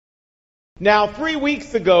Now, 3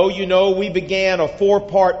 weeks ago, we began a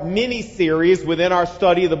 4-part mini-series within our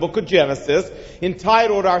study of the book of Genesis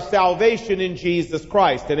entitled Our Salvation in Jesus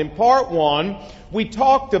Christ. And in part 1, we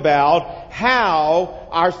talked about how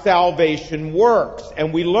our salvation works.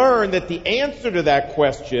 And we learned that the answer to that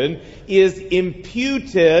question is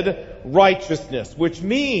imputed righteousness, which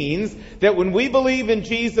means that when we believe in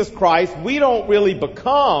Jesus Christ, we don't really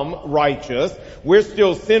become righteous. We're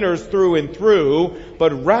still sinners through and through,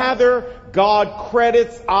 but rather God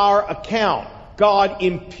credits our account. God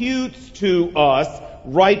imputes to us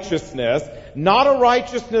righteousness, not a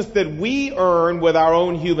righteousness that we earn with our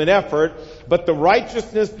own human effort, but the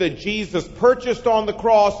righteousness that Jesus purchased on the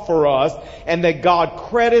cross for us and that God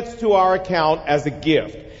credits to our account as a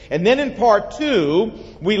gift. And then in part 2,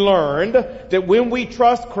 we learned that when we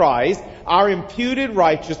trust Christ, our imputed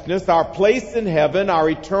righteousness, our place in heaven, our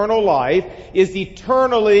eternal life, is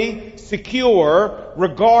eternally secure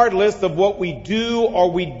regardless of what we do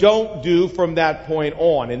or we don't do from that point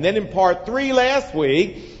on. And then in part 3 last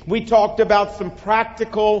week, we talked about some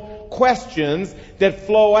practical questions that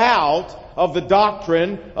flow out of the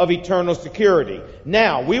doctrine of eternal security.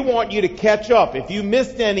 Now, we want you to catch up. If you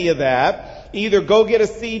missed any of that, either go get a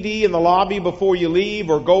CD in the lobby before you leave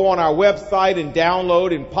or go on our website and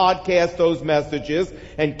download and podcast those messages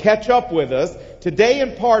and catch up with us. Today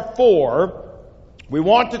in part 4, we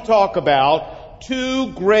want to talk about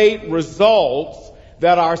 2 great results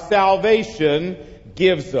that our salvation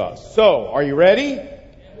gives us. So, are you ready?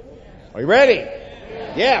 Are you ready?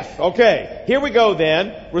 Yes. Okay. Here we go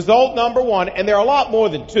then. Result number 1, and there are a lot more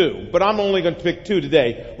than 2, but I'm only going to pick 2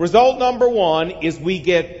 today. Result number 1 is we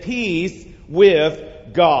get peace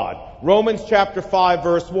with God. Romans chapter 5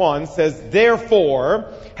 verse 1 says,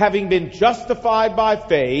 "Therefore, having been justified by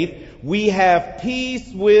faith, we have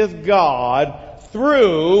peace with God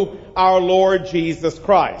through our Lord Jesus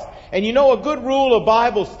Christ." And a good rule of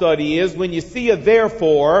Bible study is when you see a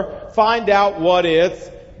therefore, find out what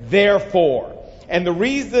it's there for. And the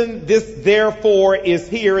reason this therefore is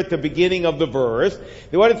here at the beginning of the verse,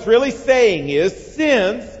 what it's really saying is,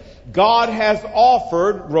 since God has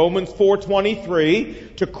offered, Romans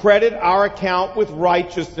 4:23, to credit our account with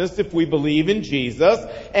righteousness if we believe in Jesus,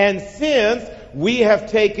 and since we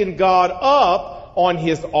have taken God up on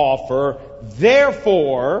His offer,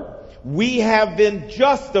 therefore we have been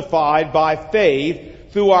justified by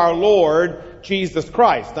faith through our Lord Jesus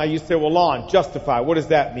Christ. Now you say, well, Lon, justify, what does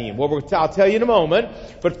that mean? Well, I'll tell you in a moment.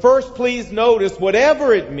 But first, please notice,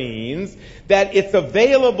 whatever it means, that it's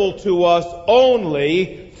available to us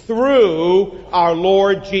only through our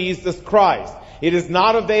Lord Jesus Christ. It is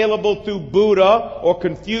not available through Buddha or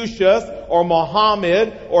Confucius or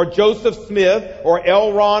Muhammad or Joseph Smith or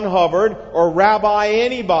L. Ron Hubbard or Rabbi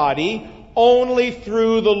anybody, only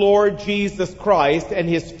through the Lord Jesus Christ and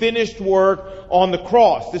His finished work on the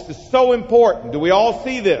cross. This is so important. Do we all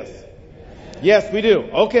see this? Yes, we do.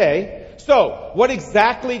 Okay. So, what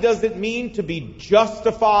exactly does it mean to be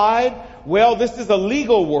justified? Well, this is a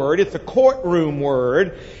legal word. It's a courtroom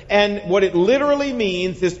word. And what it literally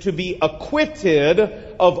means is to be acquitted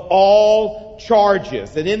of all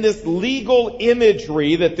charges. And in this legal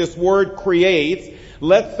imagery that this word creates,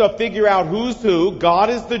 let's figure out who's who.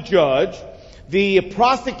 God is the judge. The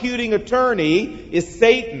prosecuting attorney is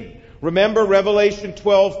Satan. Remember, Revelation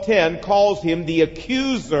 12:10 calls him the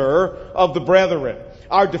accuser of the brethren.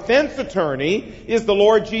 Our defense attorney is the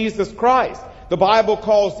Lord Jesus Christ. The Bible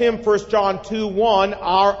calls him, 1 John 2:1,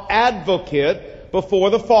 our advocate before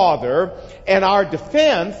the Father. And our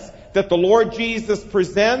defense that the Lord Jesus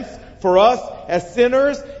presents for us as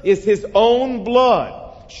sinners is His own blood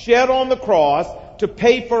shed on the cross to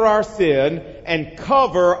pay for our sin and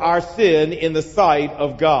cover our sin in the sight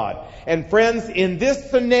of God. And friends, in this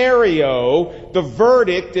scenario, the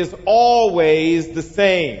verdict is always the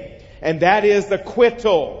same. And that is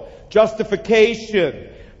acquittal, justification,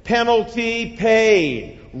 penalty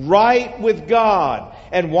paid, right with God.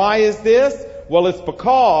 And why is this? Well, it's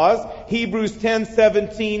because Hebrews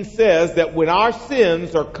 10:17 says that when our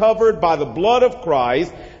sins are covered by the blood of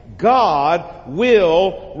Christ, God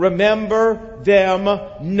will remember them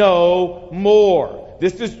no more.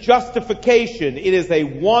 This is justification. It is a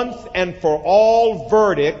once and for all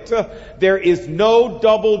verdict. There is no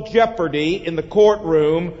double jeopardy in the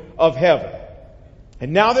courtroom of heaven.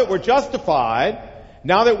 And now that we're justified,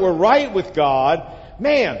 now that we're right with God,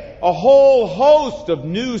 man, a whole host of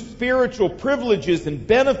new spiritual privileges and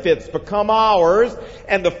benefits become ours.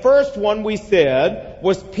 And the first one we said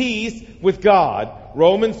was peace with God.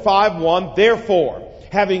 Romans 5:1, therefore,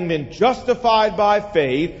 having been justified by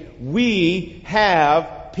faith, we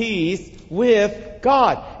have peace with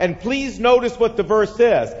God. And please notice what the verse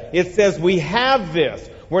says. It says we have this.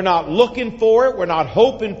 We're not looking for it. We're not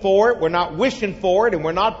hoping for it. We're not wishing for it. And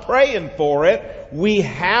we're not praying for it. We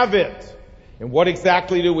have it. And what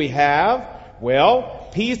exactly do we have? Well,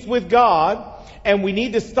 peace with God. And we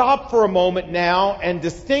need to stop for a moment now and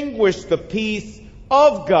distinguish the peace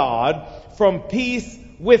of God from peace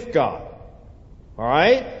with God. All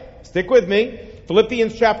right? Stick with me.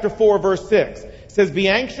 Philippians chapter 4, verse 6 says, be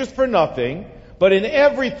anxious for nothing, but in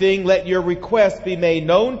everything let your requests be made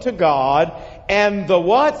known to God. And the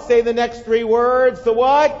what? Say the next three words. The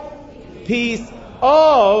what? Peace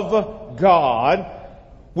of God,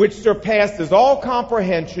 which surpasses all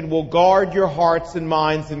comprehension, will guard your hearts and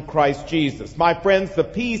minds in Christ Jesus. My friends, the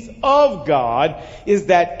peace of God is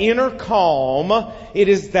that inner calm. It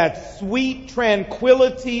is that sweet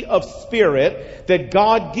tranquility of spirit that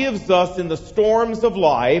God gives us in the storms of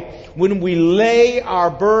life when we lay our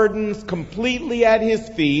burdens completely at His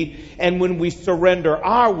feet and when we surrender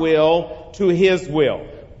our will to His will.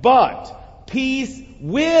 But peace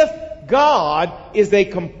with God is a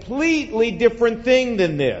completely different thing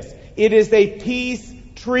than this. It is a peace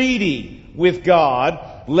treaty with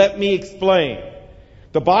God. Let me explain.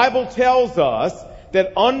 The Bible tells us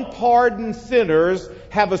that unpardoned sinners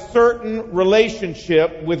have a certain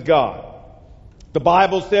relationship with God. The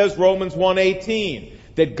Bible says, Romans 1:18,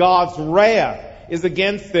 that God's wrath is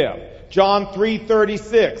against them. John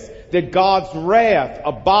 3:36, that God's wrath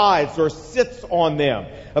abides or sits on them.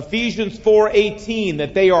 Ephesians 4:18,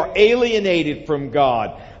 that they are alienated from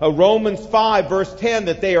God. Romans 5 verse 10,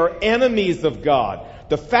 that they are enemies of God.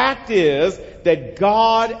 The fact is that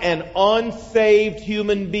God and unsaved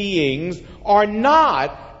human beings are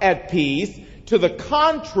not at peace. To the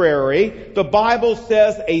contrary, the Bible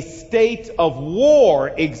says a state of war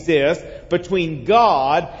exists between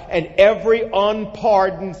God and every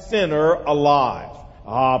unpardoned sinner alive.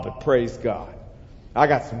 But praise God. I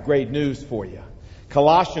got some great news for you.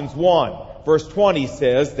 Colossians 1 verse 20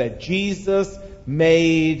 says that Jesus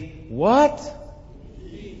made what?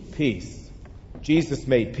 Peace. Jesus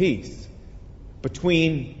made peace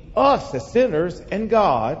between us as sinners and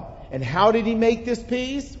God. And how did He make this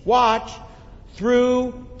peace? Watch.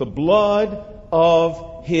 Through the blood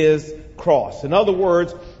of His cross. In other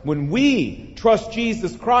words, when we trust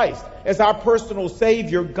Jesus Christ as our personal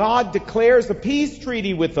Savior, God declares a peace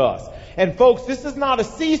treaty with us. And folks, this is not a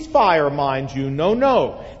ceasefire, mind you.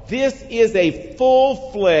 No. This is a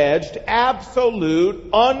full-fledged, absolute,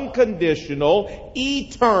 unconditional,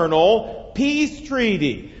 eternal peace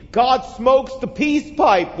treaty. God smokes the peace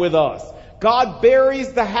pipe with us. God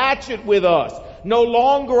buries the hatchet with us. No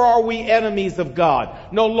longer are we enemies of God.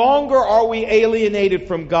 No longer are we alienated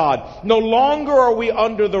from God. No longer are we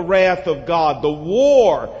under the wrath of God. The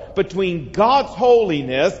war between God's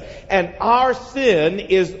holiness and our sin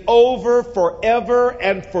is over forever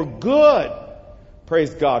and for good.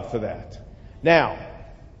 Praise God for that. Now,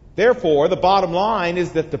 therefore, the bottom line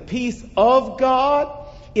is that the peace of God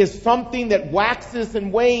is something that waxes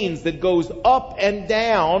and wanes, that goes up and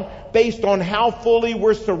down based on how fully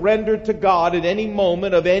we're surrendered to God at any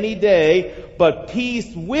moment of any day. But peace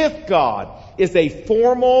with God is a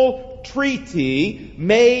formal treaty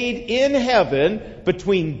made in heaven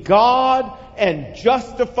between God and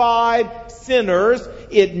justified sinners.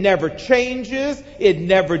 It never changes. It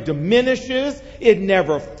never diminishes. It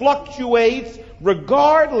never fluctuates,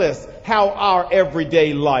 regardless how our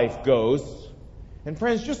everyday life goes. And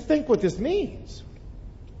friends, just think what this means.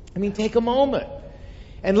 I mean, take a moment.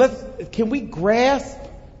 And can we grasp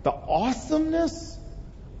the awesomeness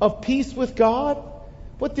of peace with God?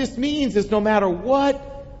 What this means is no matter what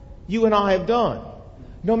you and I have done,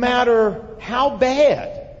 no matter how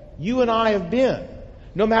bad you and I have been,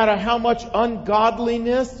 no matter how much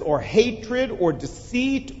ungodliness or hatred or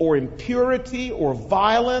deceit or impurity or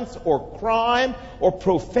violence or crime or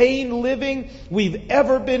profane living we've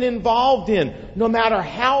ever been involved in, no matter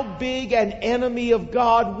how big an enemy of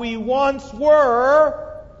God we once were,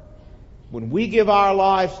 when we give our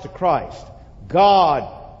lives to Christ,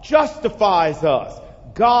 God justifies us.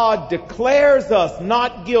 God declares us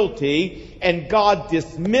not guilty, and God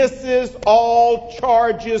dismisses all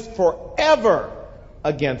charges forever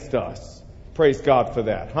against us. Praise God for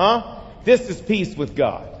that, huh? This is peace with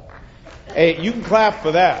God. Hey, you can clap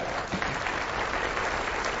for that.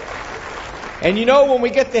 And you know, when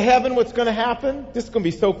we get to heaven, what's going to happen? This is going to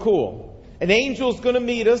be so cool. An angel's going to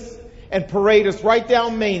meet us and parade us right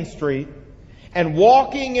down Main Street, and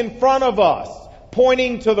walking in front of us,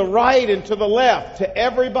 pointing to the right and to the left, to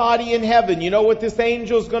everybody in heaven. You know what this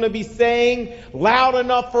angel's going to be saying? Loud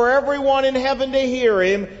enough for everyone in heaven to hear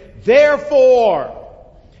him. Therefore,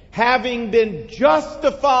 having been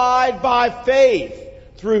justified by faith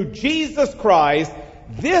through Jesus Christ,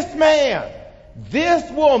 this man,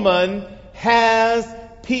 this woman has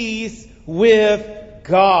peace with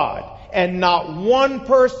God. And not one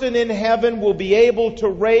person in heaven will be able to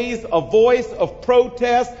raise a voice of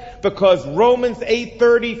protest, because Romans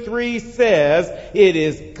 8:33 says it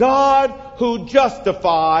is God who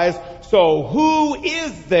justifies. So who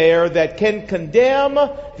is there that can condemn?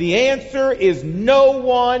 The answer is no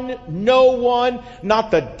one,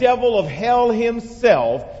 not the devil of hell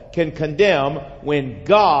himself can condemn. When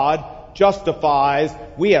God justifies,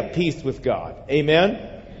 we have peace with God. Amen?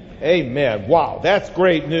 Amen. Wow, that's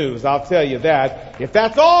great news. I'll tell you that. If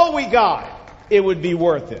that's all we got, it would be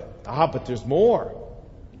worth it. But there's more.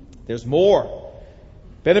 There's more.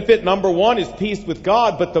 Benefit number one is peace with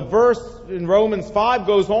God, but the verse in Romans 5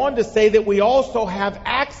 goes on to say that we also have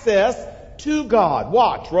access to God.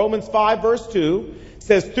 Watch, Romans 5 verse 2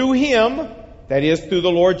 says, through Him, that is through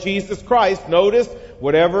the Lord Jesus Christ. Notice,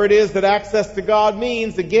 whatever it is that access to God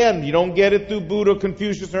means, again, you don't get it through Buddha,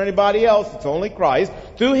 Confucius, or anybody else. It's only Christ.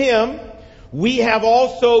 Through Him, we have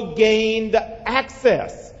also gained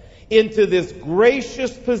access into this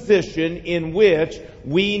gracious position in which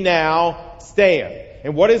we now stand.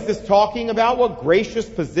 And what is this talking about? What gracious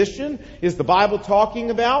position is the Bible talking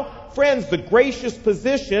about? Friends, the gracious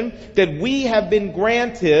position that we have been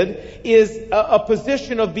granted is a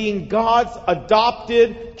position of being God's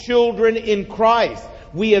adopted children in Christ.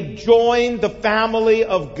 We have joined the family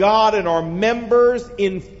of God and are members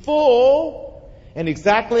in full. And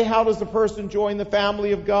exactly how does a person join the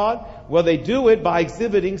family of God? Well, they do it by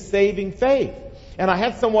exhibiting saving faith. And I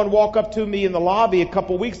had someone walk up to me in the lobby a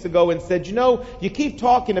couple weeks ago and said, you keep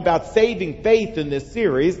talking about saving faith in this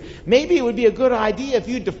series. Maybe it would be a good idea if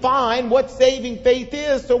you define what saving faith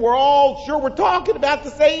is so we're all sure we're talking about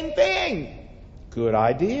the same thing. Good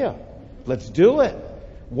idea. Let's do it.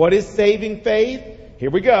 What is saving faith?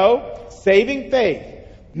 Here we go. Saving faith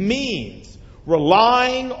means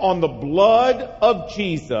relying on the blood of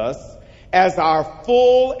Jesus as our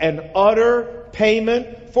full and utter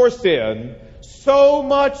payment for sin, so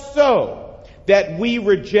much so that we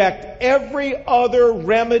reject every other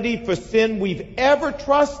remedy for sin we've ever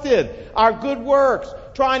trusted. Our good works,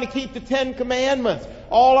 trying to keep the 10 Commandments,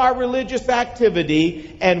 all our religious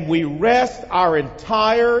activity, and we rest our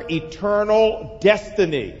entire eternal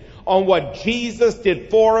destiny on what Jesus did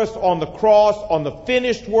for us on the cross, on the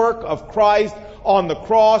finished work of Christ on the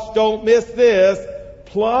cross. Don't miss this.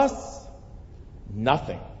 Plus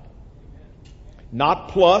nothing. Not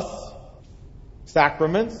plus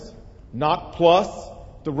sacraments, not plus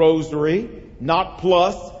the rosary, not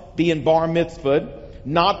plus being bar mitzvahed,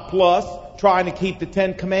 not plus trying to keep the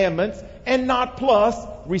 10 Commandments, and not plus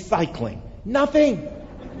recycling. Nothing.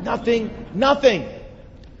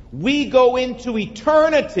 We go into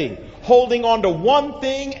eternity holding on to one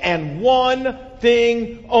thing and one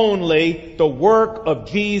thing only, the work of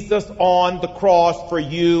Jesus on the cross for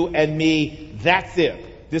you and me. That's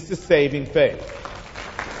it. This is saving faith.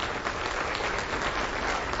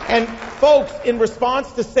 And folks, in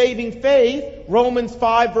response to saving faith, Romans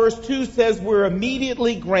 5 verse 2 says we're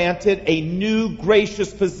immediately granted a new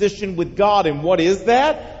gracious position with God. And what is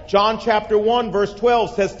that? John chapter 1 verse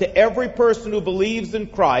 12 says, to every person who believes in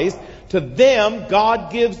Christ, to them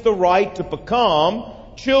God gives the right to become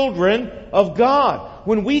children of God.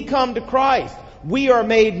 When we come to Christ, we are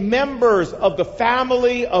made members of the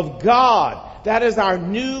family of God. That is our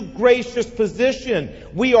new gracious position.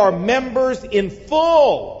 We are members in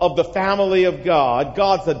full of the family of God,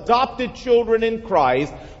 God's adopted children in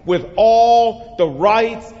Christ, with all the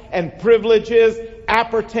rights and privileges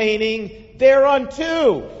appertaining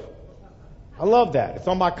thereunto. I love that. It's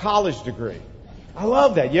on my college degree. I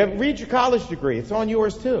love that. You read your college degree. It's on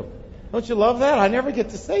yours too. Don't you love that? I never get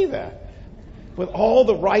to say that. With all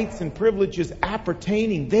the rights and privileges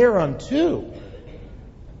appertaining thereunto.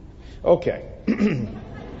 Okay.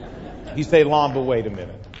 You say, Lon, but wait a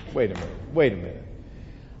minute.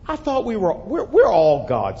 I thought we're all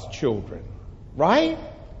God's children, right?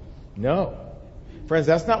 No. Friends,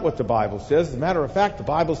 that's not what the Bible says. As a matter of fact, the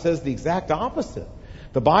Bible says the exact opposite.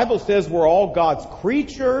 The Bible says we're all God's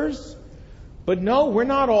creatures, but no, we're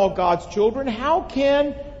not all God's children. How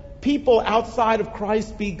can people outside of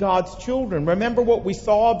Christ be God's children? Remember what we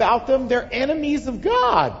saw about them? They're enemies of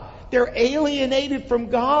God. They're alienated from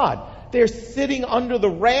God. They're sitting under the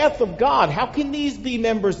wrath of God. How can these be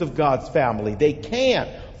members of God's family? They can't.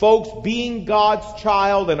 Folks, being God's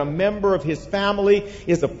child and a member of His family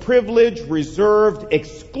is a privilege reserved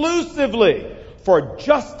exclusively for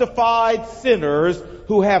justified sinners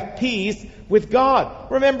who have peace with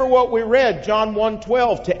God. Remember what we read, John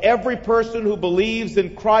 1:12. To every person who believes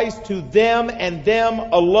in Christ, to them and them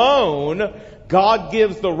alone, God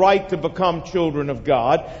gives the right to become children of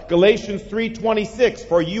God. Galatians 3:26.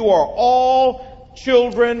 For you are all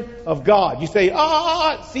children of God. You say,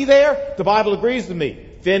 see there? The Bible agrees with me.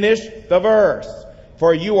 Finish the verse.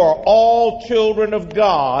 For you are all children of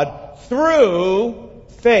God through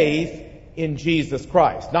faith in Jesus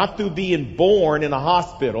Christ. Not through being born in a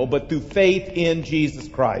hospital, but through faith in Jesus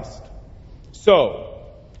Christ. So,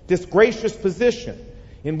 this gracious position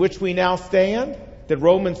in which we now stand, that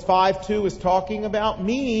Romans 5:2 is talking about,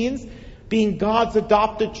 means being God's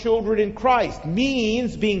adopted children in Christ.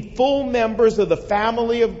 Means being full members of the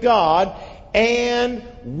family of God. And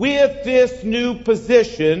with this new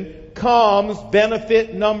position comes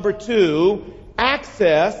benefit number 2,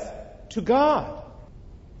 access to God.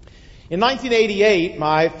 In 1988,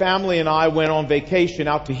 my family and I went on vacation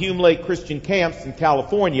out to Hume Lake Christian Camps in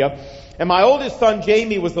California. And my oldest son,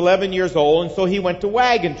 Jamie, was 11 years old, and so he went to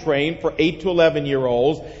wagon train for 8 to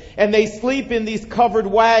 11-year-olds. And they sleep in these covered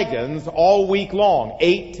wagons all week long,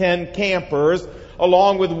 8, 10 campers,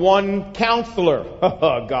 along with one counselor.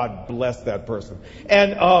 God bless that person.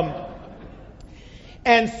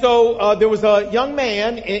 And so there was a young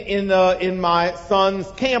man in my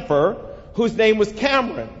son's camper whose name was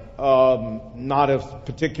Cameron. Not a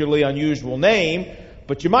particularly unusual name,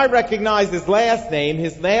 but you might recognize his last name.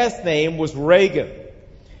 His last name was Reagan.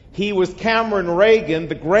 He was Cameron Reagan,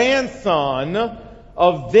 the grandson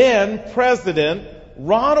of then President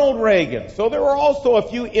Ronald Reagan. So there were also a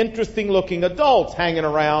few interesting looking adults hanging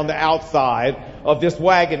around the outside of this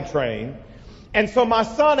wagon train. And so my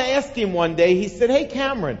son asked him one day, he said, "Hey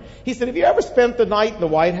Cameron," he said, "have you ever spent the night in the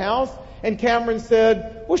White House?" And Cameron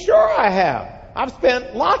said, "Well, sure I have. I've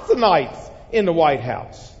spent lots of nights in the White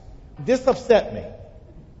House." This upset me,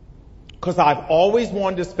 because I've always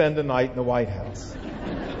wanted to spend a night in the White House.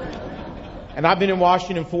 And I've been in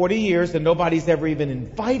Washington 40 years and nobody's ever even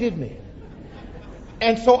invited me.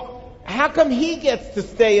 And so how come he gets to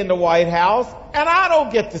stay in the White House and I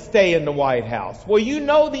don't get to stay in the White House? Well, you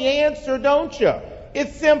know the answer, don't you?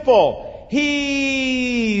 It's simple.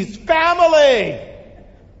 He's family.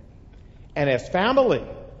 And as family,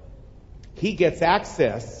 he gets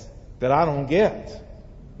access that I don't get.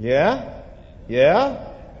 Yeah? Yeah?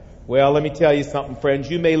 Well, let me tell you something, friends.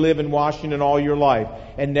 You may live in Washington all your life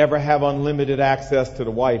and never have unlimited access to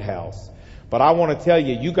the White House. But I want to tell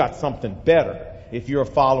you, you got something better if you're a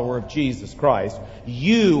follower of Jesus Christ.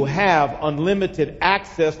 You have unlimited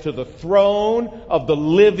access to the throne of the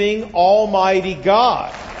living Almighty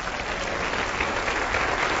God.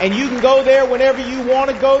 And you can go there whenever you want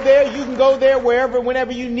to go there. You can go there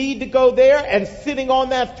whenever you need to go there. And sitting on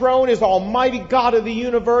that throne is Almighty God of the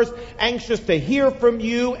universe, anxious to hear from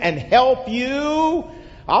you and help you.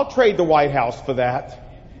 I'll trade the White House for that.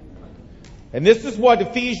 And this is what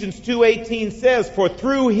Ephesians 2:18 says, "For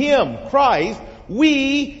through him, Christ,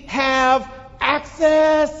 we have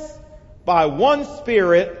access by one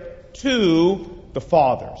Spirit to the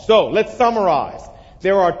Father." So let's summarize.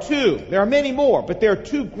 There are many more, but there are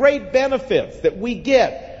 2 great benefits that we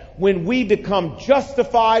get when we become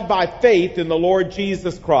justified by faith in the Lord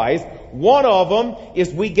Jesus Christ. One of them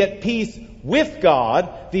is we get peace with God.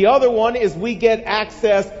 The other one is we get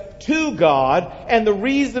access to God. And the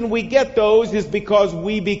reason we get those is because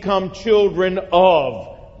we become children of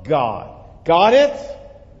God. Got it?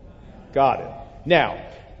 Got it. Now,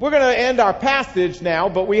 we're going to end our passage now,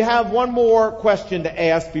 but we have one more question to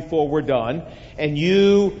ask before we're done. And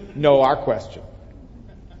you know our question.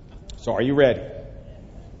 So are you ready?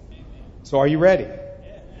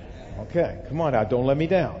 Okay, come on now, don't let me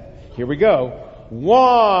down. Here we go.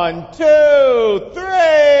 1, 2, 3!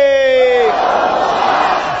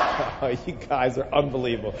 Oh, you guys are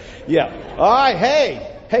unbelievable. Yeah. All right,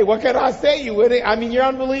 hey, what can I say? You're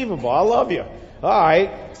unbelievable. I love you. All right.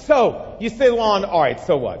 So, you say, Lon, all right,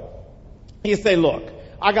 so what? You say, look,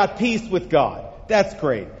 I got peace with God. That's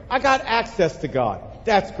great. I got access to God.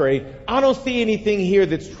 That's great. I don't see anything here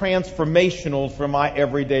that's transformational for my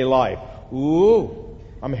everyday life. Ooh,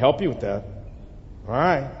 I'm going to help you with that. All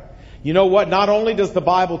right. You know what? Not only does the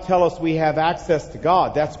Bible tell us we have access to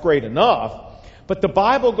God, that's great enough, but the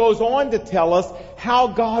Bible goes on to tell us how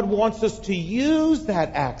God wants us to use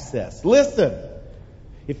that access. Listen.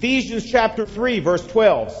 Ephesians chapter 3, verse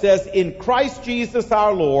 12 says, "In Christ Jesus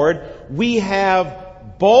our Lord, we have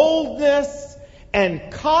boldness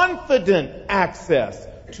and confident access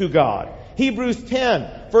to God." Hebrews 10,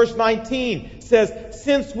 verse 19 says,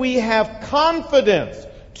 "Since we have confidence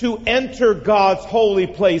to enter God's holy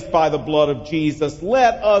place by the blood of Jesus.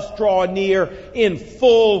 Let us draw near in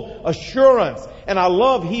full assurance. And I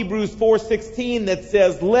love Hebrews 4:16 that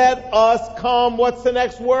says, let us come, what's the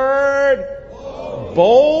next word?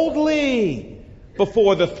 Boldly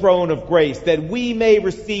before the throne of grace, that we may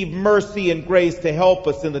receive mercy and grace to help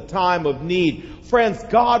us in the time of need. Friends,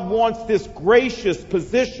 God wants this gracious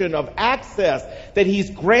position of access that He's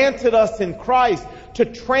granted us in Christ to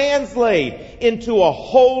translate into a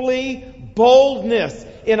holy boldness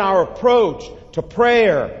in our approach to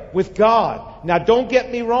prayer with God. Now, don't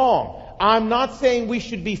get me wrong. I'm not saying we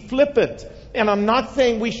should be flippant, and I'm not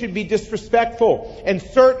saying we should be disrespectful, and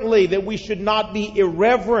certainly that we should not be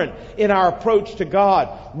irreverent in our approach to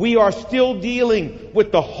God. We are still dealing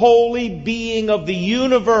with the holy being of the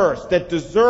universe that deserves